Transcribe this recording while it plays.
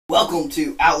Welcome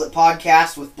to Outlet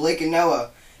Podcast with Blake and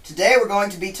Noah. Today we're going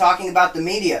to be talking about the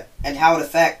media and how it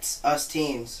affects us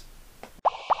teens.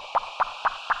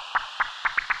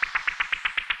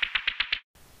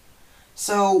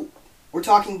 So, we're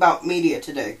talking about media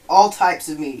today, all types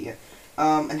of media,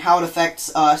 and how it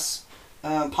affects us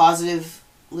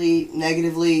positively,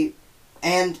 negatively,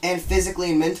 and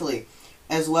physically and mentally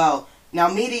as well. Now,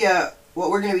 media, what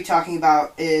we're going to be talking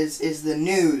about is the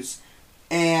news,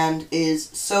 and is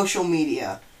social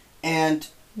media, and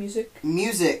music,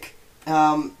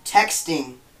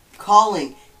 texting,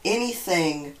 calling,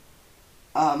 anything,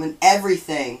 and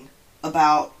everything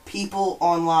about people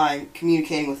online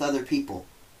communicating with other people.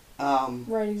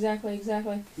 Right, exactly.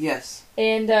 Yes.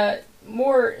 And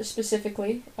more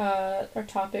specifically, our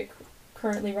topic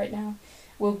currently right now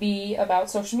will be about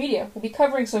social media. We'll be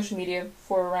covering social media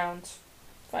for around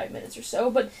 5 minutes or so,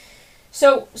 but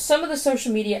so some of the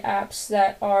social media apps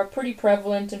that are pretty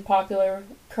prevalent and popular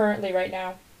currently right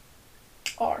now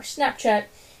are Snapchat,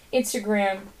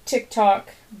 Instagram, TikTok,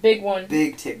 big one.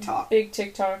 Big TikTok. It's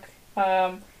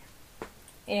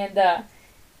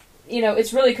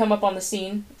really come up on the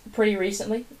scene pretty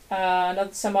recently.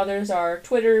 Some others are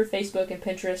Twitter, Facebook, and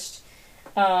Pinterest.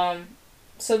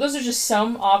 So those are just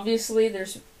some. Obviously,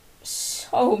 there's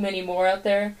so many more out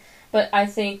there, but I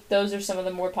think those are some of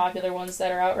the more popular ones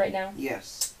that are out right now.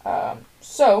 Yes.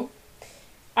 So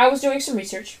I was doing some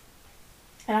research,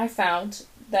 and I found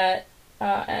that,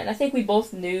 and I think we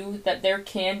both knew that there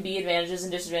can be advantages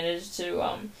and disadvantages to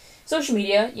social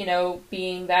media,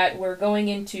 being that we're going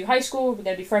into high school, we're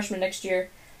going to be freshmen next year,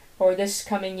 or this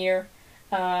coming year.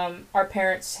 Our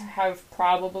parents have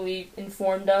probably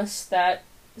informed us that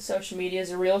social media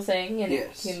is a real thing, and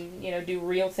yes, it can, do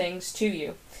real things to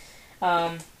you.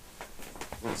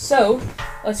 So,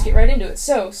 let's get right into it.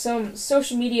 So, some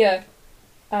social media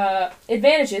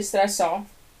advantages that I saw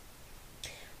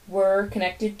were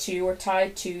connected to or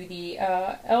tied to the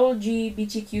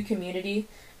LGBTQ community,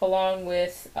 along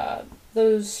with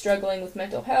those struggling with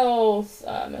mental health,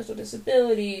 mental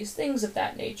disabilities, things of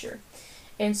that nature.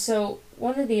 And so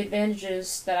one of the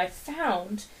advantages that I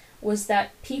found was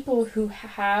that people who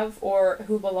have or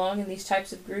who belong in these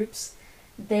types of groups,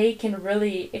 they can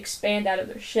really expand out of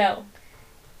their shell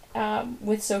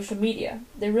with social media.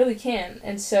 They really can.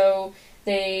 And so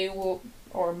they will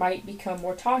or might become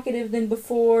more talkative than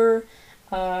before,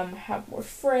 have more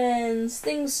friends,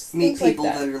 things meet like people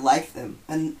that are like them,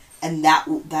 and that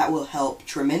will help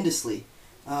tremendously.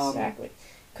 Exactly.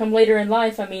 Come later in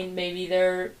life, maybe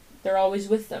they're always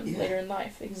with them later in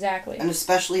life. Exactly. And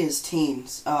especially as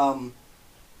teens,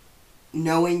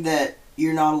 knowing that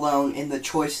you're not alone in the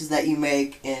choices that you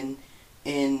make and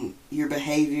in your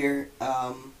behavior,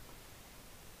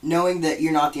 knowing that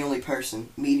you're not the only person,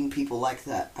 meeting people like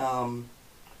that,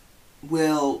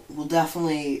 will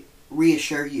definitely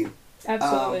reassure you.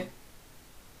 Absolutely.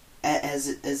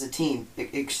 As a teen,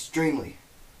 extremely.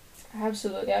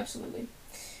 Absolutely.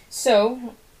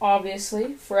 So,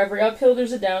 obviously, for every uphill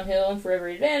there's a downhill, and for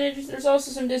every advantage there's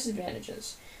also some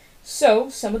disadvantages. So,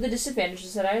 some of the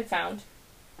disadvantages that I had found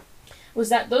was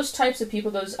that those types of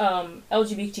people, those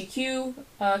LGBTQ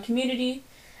community,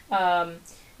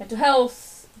 mental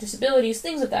health, disabilities,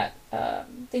 things like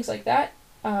that.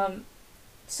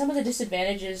 Some of the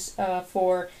disadvantages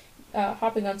for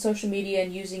hopping on social media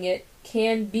and using it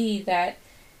can be that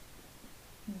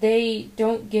they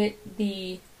don't get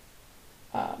the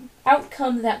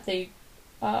outcome that they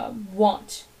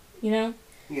want,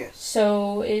 Yes.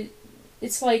 So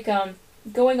it's like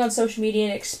going on social media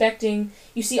and expecting,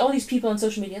 you see all these people on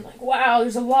social media and like, wow,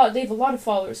 they have a lot of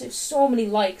followers, they have so many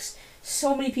likes,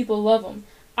 so many people love them.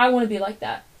 I want to be like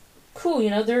that. Cool,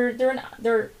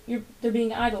 they're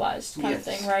being idolized kind of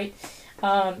thing, right?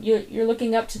 You're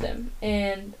looking up to them,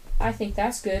 and I think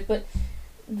that's good, but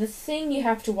the thing you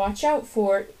have to watch out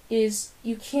for is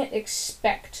you can't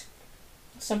expect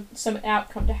some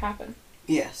outcome to happen.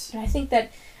 Yes. And I think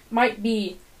that might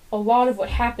be a lot of what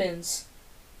happens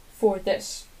for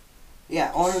this.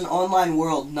 Yeah, on an online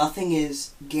world, nothing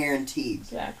is guaranteed.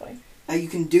 Exactly. You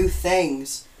can do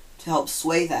things to help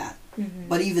sway that,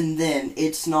 but even then,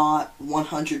 it's not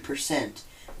 100%.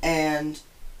 And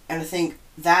I think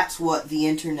that's what the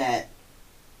internet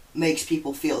makes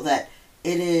people feel, that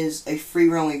it is a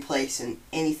free-roaming place and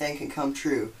anything can come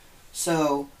true.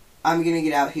 So, I'm going to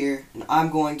get out here and I'm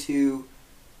going to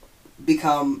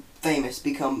become famous,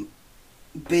 become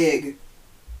big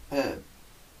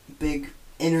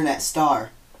internet star.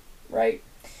 Right.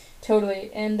 Totally.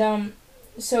 And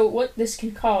so what this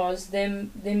can cause,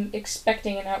 them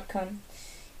expecting an outcome,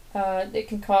 it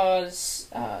can cause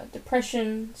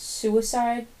depression,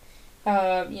 suicide,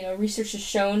 Research has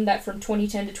shown that from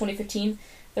 2010 to 2015,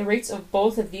 the rates of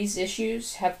both of these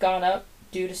issues have gone up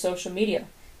due to social media.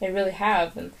 They really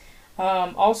have. And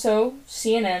also,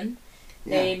 CNN,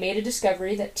 they made a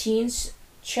discovery that teens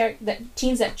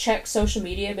that check social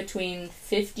media between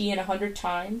 50 and 100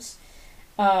 times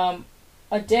a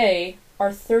day are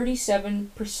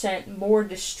 37% more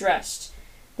distressed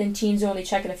than teens only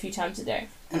checking a few times a day.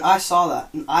 And I saw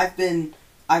that, and I've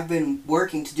been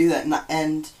working to do that,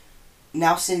 and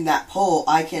now seeing that poll,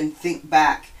 I can think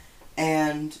back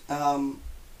and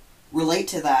relate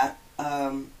to that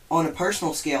on a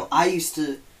personal scale. I used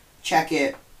to check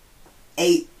it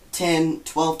 8, 10,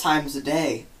 12 times a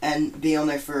day and be on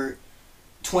there for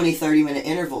 20, 30-minute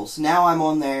intervals. Now I'm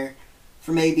on there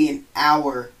for maybe an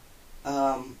hour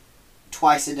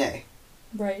twice a day.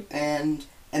 Right. And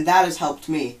that has helped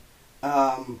me,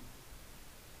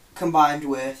 combined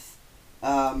with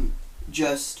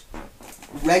just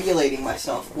regulating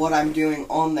myself, what I'm doing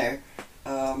on there,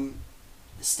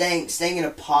 staying in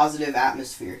a positive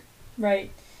atmosphere.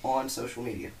 Right. On social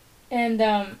media. And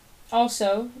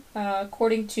also,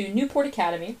 according to Newport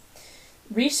Academy,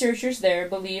 researchers there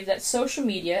believe that social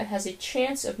media has a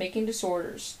chance of making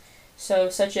disorders,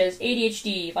 such as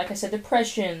ADHD, like I said,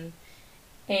 depression,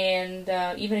 and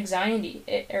even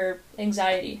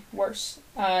anxiety, worse.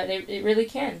 It really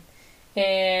can.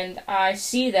 And I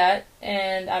see that,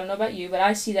 and I don't know about you, but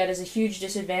I see that as a huge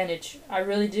disadvantage. I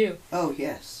really do. Oh,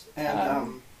 yes.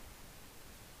 And,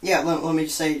 let me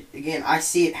just say again, I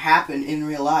see it happen in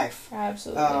real life.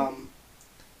 Absolutely.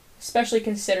 Especially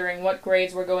considering what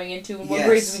grades we're going into and what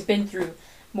grades we've been through,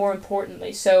 more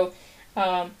importantly. So,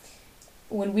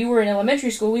 when we were in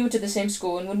elementary school, we went to the same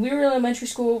school, and when we were in elementary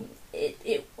school,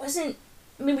 it wasn't,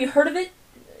 I mean, we heard of it,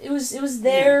 it was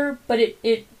there, but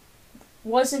it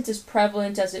wasn't as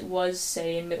prevalent as it was,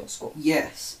 say, in middle school.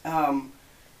 Yes. And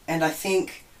I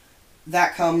think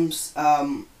that comes,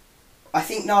 I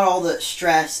think not all the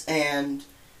stress and,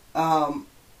 I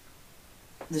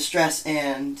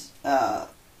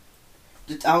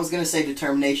was going to say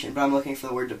determination, but I'm looking for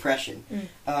the word depression.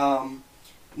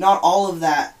 Not all of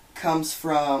that comes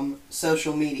from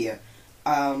social media.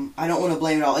 I don't want to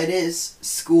blame it all. It is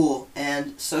school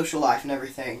and social life and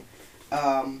everything.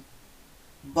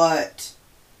 But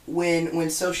when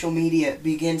social media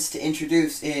begins to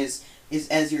introduce is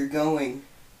as you're going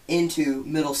into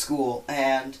middle school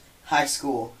and high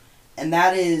school, and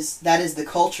that is the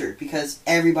culture, because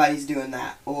everybody's doing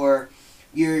that, or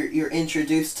you're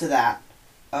introduced to that.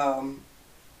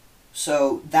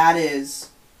 So that is,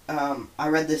 I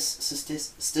read this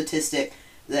statistic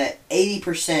that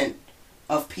 80%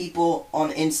 of people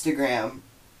on Instagram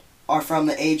are from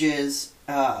the ages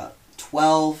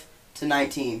 12 to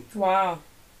 19. Wow.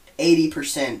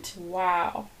 80%.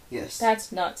 Wow. Yes.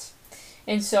 That's nuts.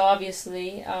 And so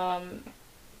obviously,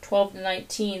 12 to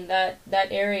 19, that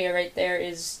area right there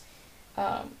is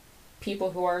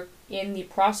people who are in the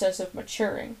process of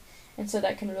maturing. And so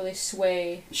that can really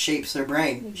sway... Shapes their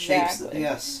brain. Exactly.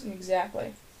 Yes.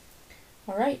 Exactly.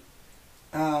 All right.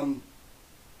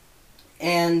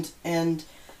 And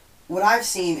what I've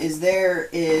seen is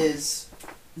there's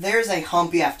a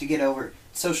hump you have to get over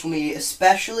social media,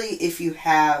 especially if you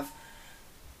have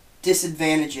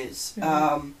disadvantages.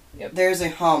 Yep. There's a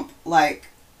hump, like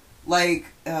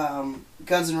Guns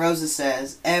N' Roses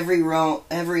says, every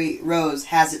rose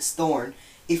has its thorn.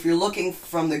 If you're looking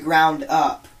from the ground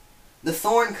up, the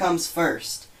thorn comes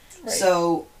first. Right.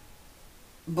 So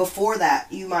before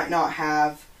that, you might not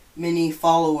have many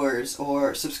followers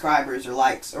or subscribers or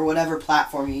likes or whatever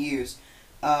platform you use,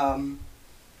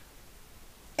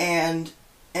 and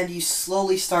you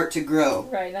slowly start to grow.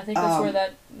 Right, and I think that's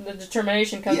where the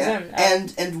determination comes in.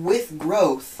 And with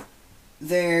growth,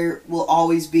 there will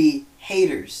always be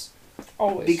haters.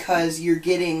 Always. Because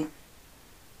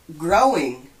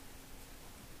growing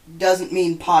doesn't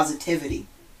mean positivity.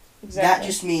 Exactly. That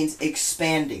just means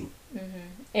expanding.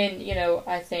 And,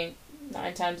 I think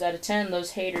 9 times out of 10,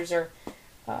 those haters are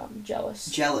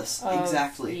jealous. Jealous, of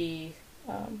exactly.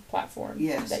 The platform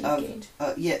that you've gained.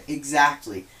 Yeah,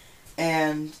 exactly.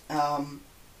 And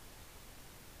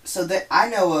so that I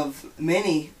know of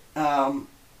many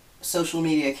social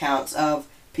media accounts of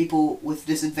people with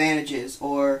disadvantages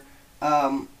or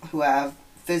who have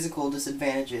physical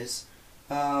disadvantages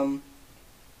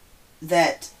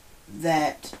that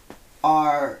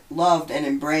are loved and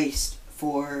embraced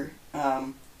for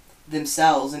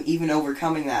themselves, and even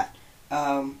overcoming that.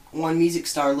 One music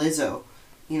star, Lizzo,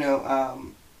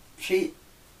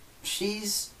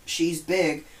 she's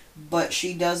big, but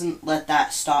she doesn't let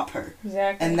that stop her.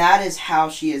 Exactly. And that is how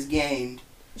she has gained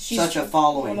she's such a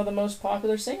following. One of the most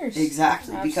popular singers.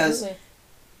 Exactly, Absolutely. because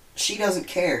she doesn't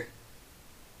care.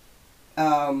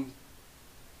 And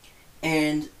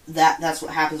that's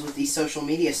what happens with these social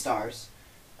media stars.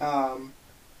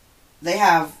 They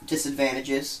have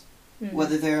disadvantages, Mm-hmm.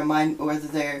 whether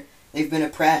they've been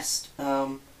oppressed.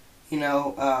 They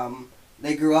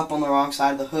grew up on the wrong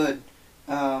side of the hood.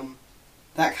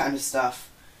 That kind of stuff.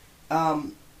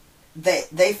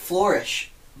 They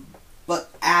flourish, but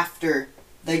after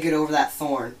they get over that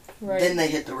thorn, Right. then they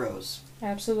hit the rose.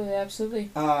 Absolutely,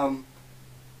 absolutely. And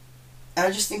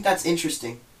I just think that's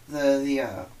interesting.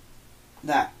 Yep,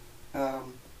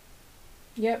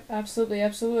 absolutely,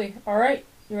 absolutely. All right,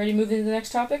 you ready to move into the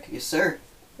next topic? Yes, sir.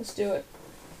 Let's do it.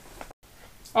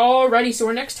 Alrighty, so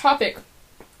our next topic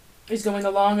is going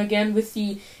along again with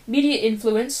the media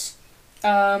influence,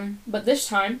 but this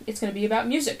time it's going to be about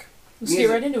music. Let's get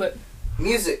right into it.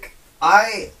 Music.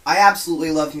 I absolutely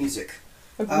love music.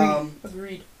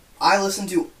 Agreed. I listen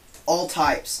to all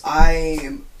types. I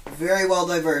am very well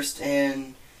diverse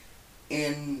in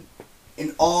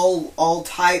all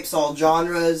types, all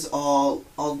genres, all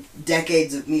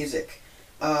decades of music.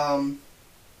 And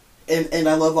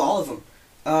I love all of them.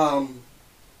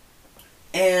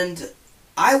 And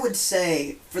I would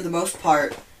say, for the most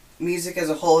part, music as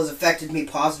a whole has affected me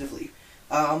positively.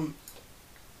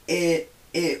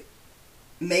 It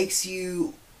makes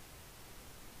you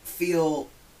feel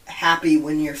happy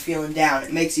when you're feeling down.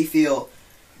 It makes you feel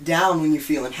down when you're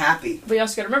feeling happy. But you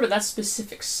also gotta remember, that's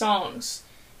specific songs.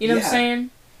 You know what I'm saying?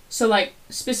 So, like,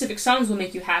 specific songs will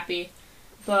make you happy,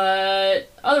 but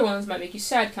other ones might make you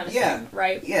sad, kind of thing,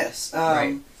 right? Yes.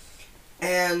 Right.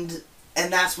 And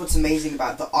that's what's amazing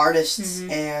about the artists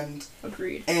and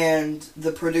Agreed. And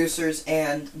the producers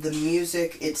and the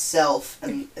music itself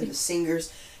and the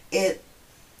singers. It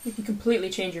can completely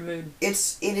change your mood. It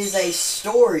is a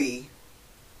story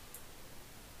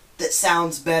that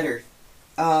sounds better.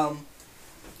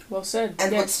 Well said.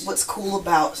 And yes. what's cool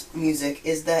about music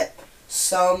is that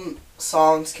some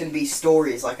songs can be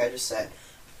stories, like I just said.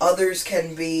 Others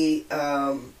can be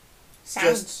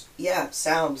sounds.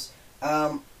 Sounds.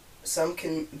 Some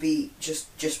can be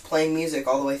just playing music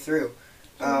all the way through.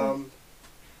 And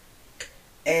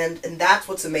that's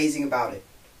what's amazing about it.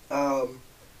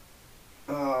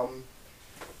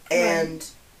 And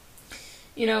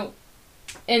you know,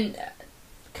 and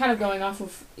kind of going off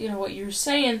of what you were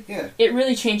saying, yeah, it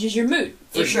really changes your mood.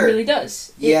 For it sure. really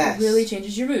does. Yes. It really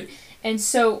changes your mood. And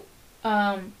so,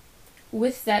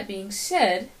 with that being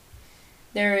said,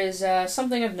 there is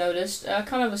something I've noticed,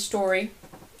 kind of a story.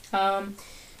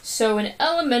 So in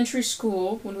elementary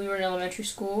school, when we were in elementary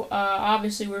school,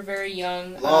 obviously we're very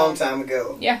young. Long time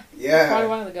ago. Yeah. Yeah. Quite a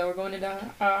while ago. We're going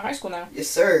into high school now. Yes,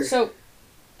 sir.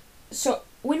 So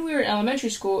when we were in elementary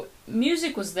school,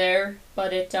 music was there,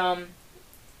 but it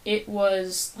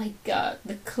was like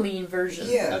the clean version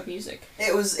of music.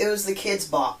 It was the kids'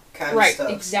 bop kind of stuff.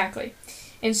 Right, exactly.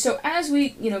 And so as we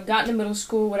got into middle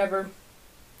school, whatever,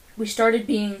 we started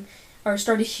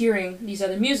hearing these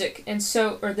other music, this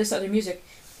other music.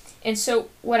 And so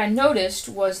what I noticed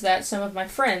was that some of my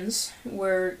friends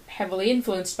were heavily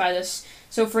influenced by this.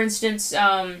 So for instance,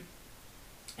 in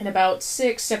about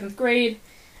 6th, 7th grade,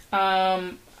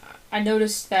 I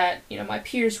noticed that my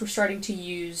peers were starting to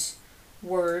use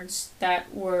words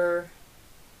that were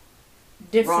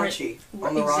different. Raunchy.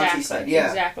 On the raunchy side, yeah.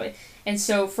 Exactly. And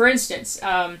so, for instance,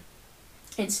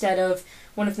 instead of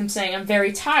one of them saying, "I'm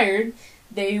very tired,"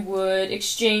 they would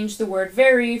exchange the word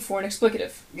 "very" for an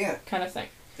explicative. Yeah. Kind of thing.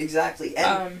 Exactly.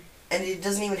 And it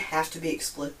doesn't even have to be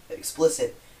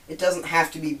explicit. It doesn't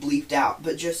have to be bleeped out,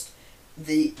 but just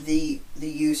the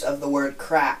use of the word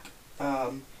crap,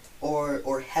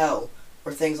 or hell,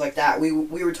 or things like that. We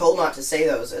were told not to say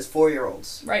those as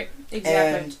 4-year-olds. Right.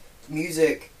 Exactly. And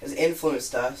music has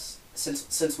influenced us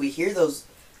since we hear those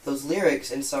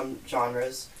lyrics in some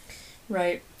genres.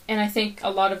 Right. And I think a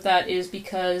lot of that is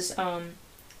because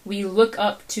we look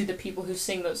up to the people who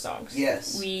sing those songs.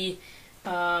 Yes.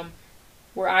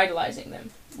 We're idolizing them.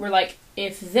 We're like,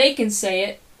 if they can say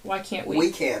it, why can't we?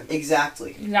 We can.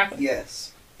 Exactly. Exactly.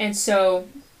 Yes. And so,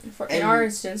 in our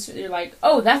instance, you're like,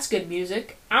 oh, that's good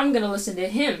music. I'm going to listen to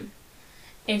him.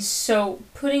 And so,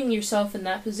 putting yourself in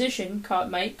that position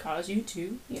might cause you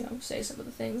to, say some of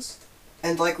the things.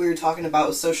 And like we were talking about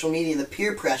with social media, the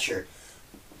peer pressure.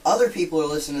 Other people are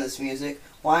listening to this music.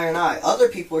 Why aren't I? Other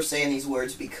people are saying these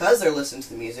words because they're listening to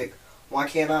the music. Why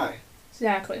can't I?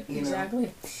 Exactly.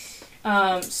 Exactly.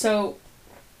 So,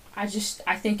 I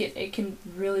think it can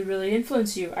really, really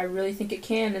influence you. I really think it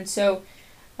can. And so,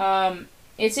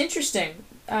 it's interesting.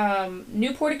 A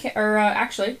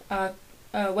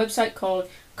website called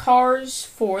Cars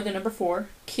for the number 4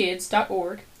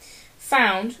 kids.org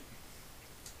found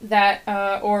that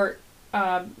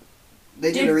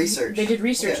they did research. They did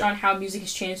research on how music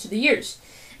has changed through the years,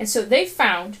 and so they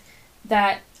found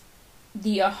that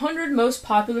the 100 most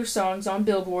popular songs on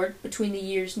Billboard between the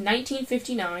years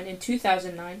 1959 and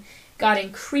 2009 got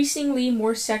increasingly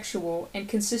more sexual and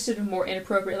consisted of more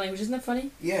inappropriate language. Isn't that funny?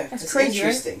 Yeah, that's crazy,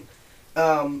 interesting.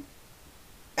 Right?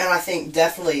 And I think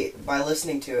definitely by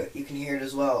listening to it, you can hear it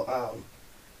as well.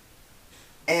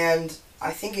 And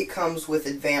I think it comes with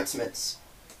advancements.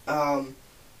 And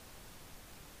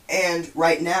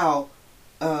right now,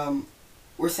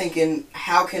 we're thinking,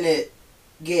 how can it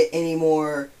get any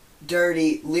more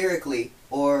dirty lyrically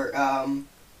or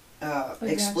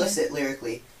explicit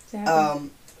lyrically? Exactly.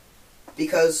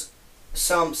 Because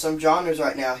some genres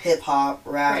right now, hip hop,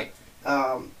 rap,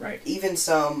 even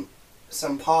some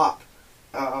pop,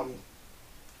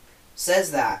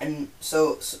 says that, and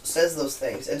so says those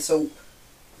things, and so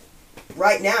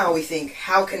right now we think,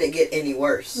 how can it get any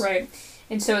worse? Right,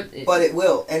 and so but it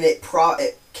will, and it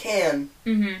can,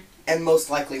 and most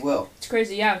likely will. It's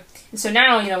crazy, yeah. And so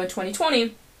now, in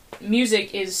 2020,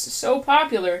 music is so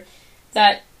popular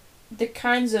that the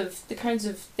kinds of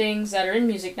things that are in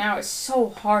music now is so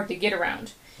hard to get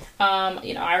around.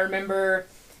 I remember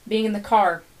being in the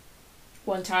car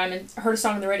one time and heard a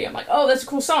song on the radio. I'm like, oh, that's a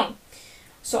cool song.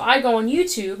 So I go on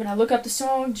YouTube and I look up the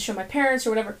song to show my parents or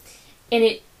whatever, and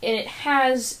it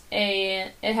has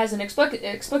an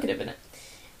explicative in it.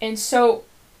 And so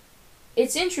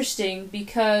it's interesting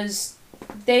because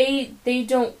they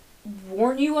don't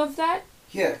warn you of that.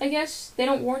 Yeah. I guess they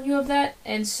don't warn you of that,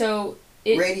 and so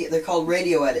they're called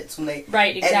radio edits when they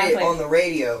exactly. edit it on the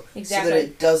radio, so that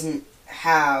it doesn't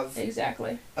have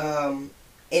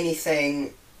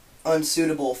anything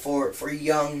unsuitable for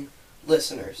young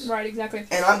listeners. Right, exactly.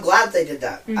 And I'm glad they did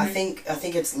that. I think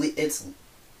it's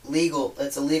legal.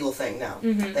 It's a legal thing now.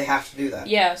 They have to do that.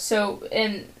 Yeah. So,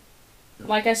 and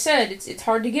like I said, it's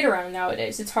hard to get around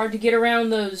nowadays. It's hard to get around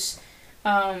those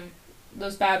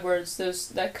bad words,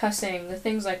 that cussing, the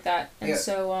things like that. And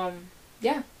so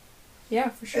yeah,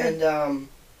 for sure. And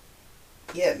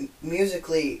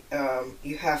musically,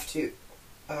 you have to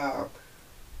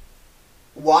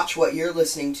watch what you're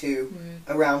listening to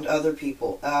around other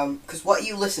people, because what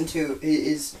you listen to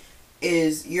is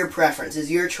your preference, is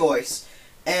your choice,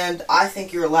 and I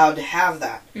think you're allowed to have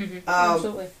that.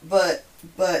 Absolutely. But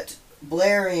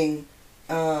blaring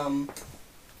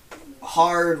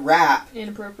hard rap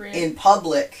inappropriate in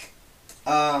public,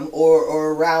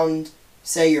 or around,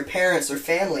 say, your parents or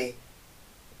family,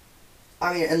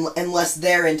 I mean, unless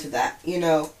they're into that,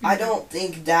 I don't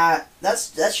think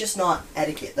that's just not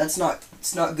etiquette. It's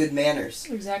not good manners.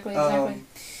 Exactly.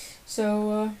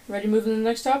 So, ready to move to the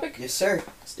next topic? Yes, sir.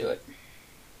 Let's do it.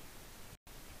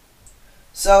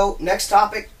 So, next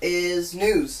topic is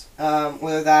news.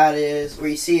 Whether that is where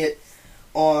you see it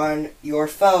on your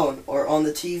phone, or on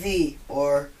the TV,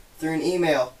 or through an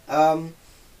email.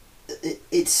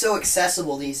 It's so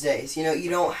accessible these days. You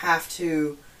don't have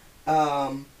to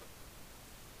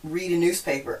read a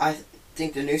newspaper. I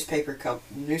think the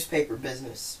newspaper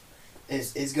business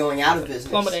is going out of business.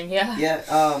 Plummeting, yeah.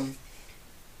 Yeah,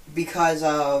 because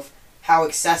of how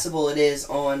accessible it is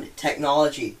on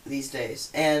technology these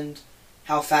days, and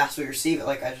how fast we receive it,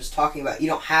 like I was just talking about. You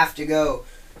don't have to go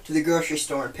to the grocery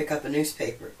store and pick up a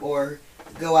newspaper, or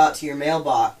go out to your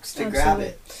mailbox to grab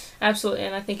it. Absolutely,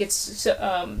 and I think it's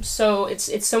so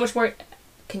it's so much more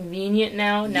convenient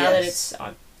now that it's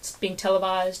being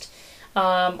televised. A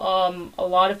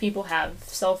lot of people have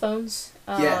cell phones.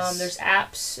 There's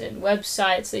apps and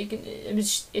websites that you can.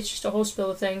 It's just a whole spill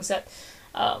of things that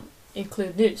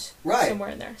include news somewhere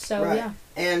in there. So yeah.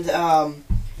 And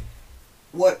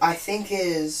what I think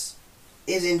is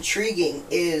intriguing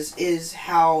is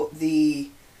how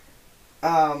the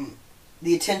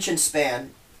attention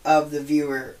span of the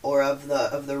viewer or of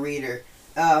the reader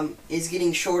is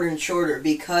getting shorter and shorter,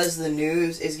 because the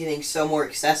news is getting so more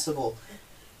accessible.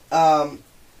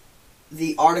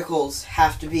 The articles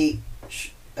have to be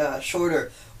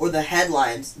shorter, or the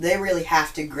headlines, they really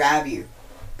have to grab you.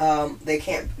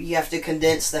 You have to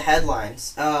condense the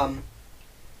headlines,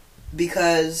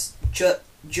 because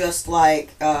just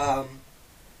like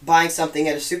buying something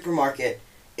at a supermarket,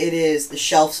 it is the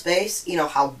shelf space,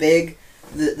 how big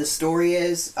the story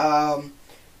is,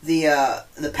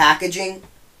 the packaging,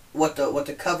 what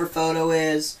the cover photo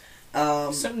is,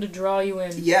 something to draw you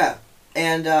in. Yeah.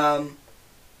 And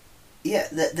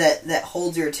that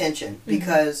holds your attention,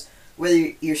 because whether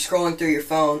you're scrolling through your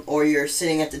phone or you're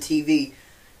sitting at the TV,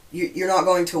 you're not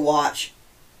going to watch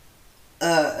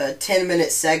a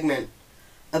 10-minute segment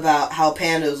about how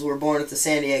pandas were born at the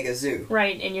San Diego Zoo.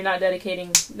 Right, and you're not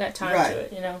dedicating that time Right. to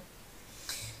it, you know.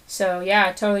 So, yeah,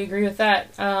 I totally agree with that.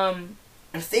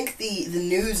 I think the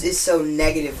news is so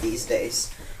negative these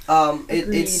days.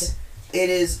 It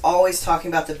is always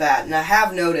talking about the bad. And I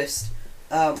have noticed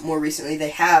more recently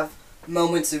they have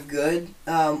moments of good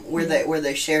where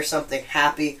they share something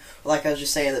happy. Like I was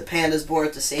just saying, the panda's born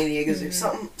at the San Diego Zoo.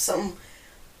 Something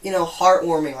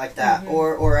heartwarming like that,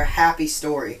 or a happy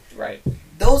story. Right.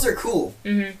 Those are cool.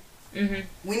 We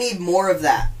We need more of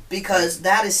that because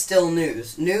that is still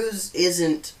news. News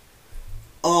isn't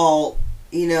all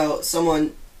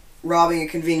someone robbing a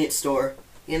convenience store.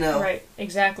 Right,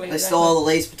 exactly. They stole all the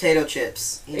Lay's potato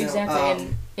chips.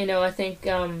 Exactly, and I think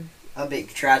a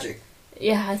big tragic.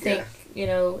 Yeah, I think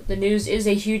the news is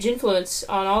a huge influence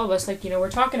on all of us. Like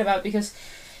we're talking about because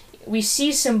we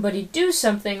see somebody do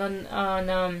something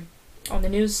on the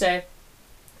news, say,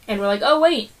 and we're like, oh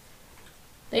wait,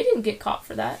 they didn't get caught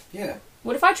for that. Yeah.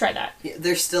 What if I try that? Yeah,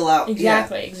 they're still out.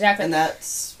 Exactly, yeah. Exactly. And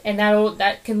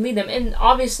that can lead them. And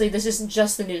obviously, this isn't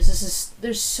just the news.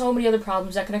 There's so many other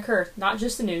problems that can occur. Not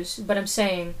just the news, but I'm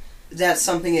saying that's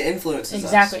something that influences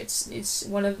exactly. us. It's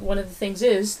one of the things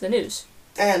is the news.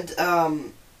 And I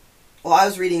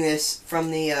was reading this from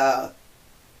the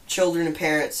Children and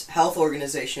Parents Health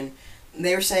Organization.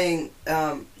 They were saying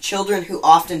children who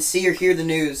often see or hear the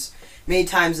news many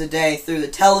times a day through the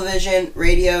television,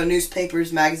 radio,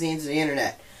 newspapers, magazines, and the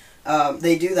internet.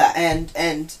 They do that.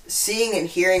 And seeing and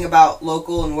hearing about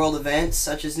local and world events,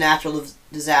 such as natural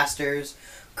disasters,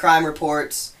 crime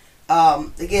reports,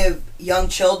 they give young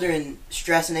children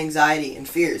stress and anxiety and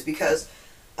fears because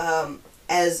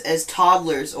as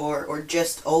toddlers or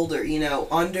just older,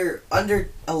 under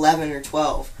 11 or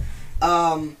 12,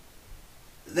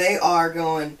 they are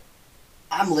going,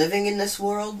 I'm living in this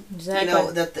world.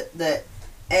 Exactly.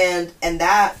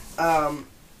 That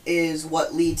is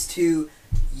what leads to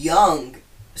young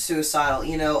suicidal,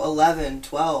 11,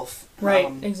 12.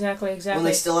 Right, exactly. When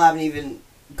they still haven't even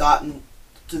gotten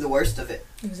to the worst of it.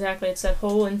 Exactly, it's that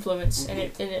whole influence, and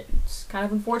it's kind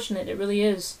of unfortunate, it really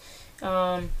is.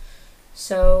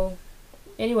 So,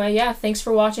 anyway, yeah, thanks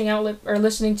for watching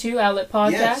listening to Outlet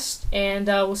Podcast, yes. And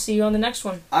we'll see you on the next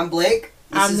one. I'm Blake,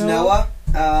 this is Noah,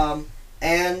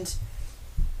 and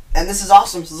this is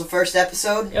awesome. This is the first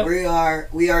episode. Yep.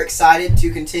 We are excited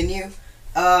to continue.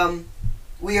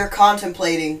 We are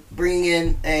contemplating bringing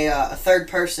in a third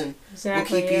person.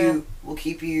 Exactly. We'll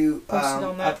keep you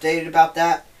on that. updated about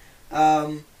that.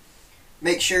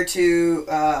 Make sure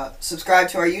to subscribe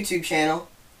to our YouTube channel,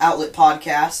 Outlet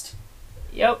Podcast.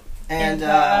 Yep. And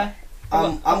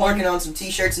I'm working on some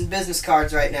T-shirts and business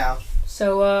cards right now.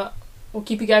 So we'll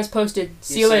keep you guys posted.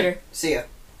 See you later. See ya.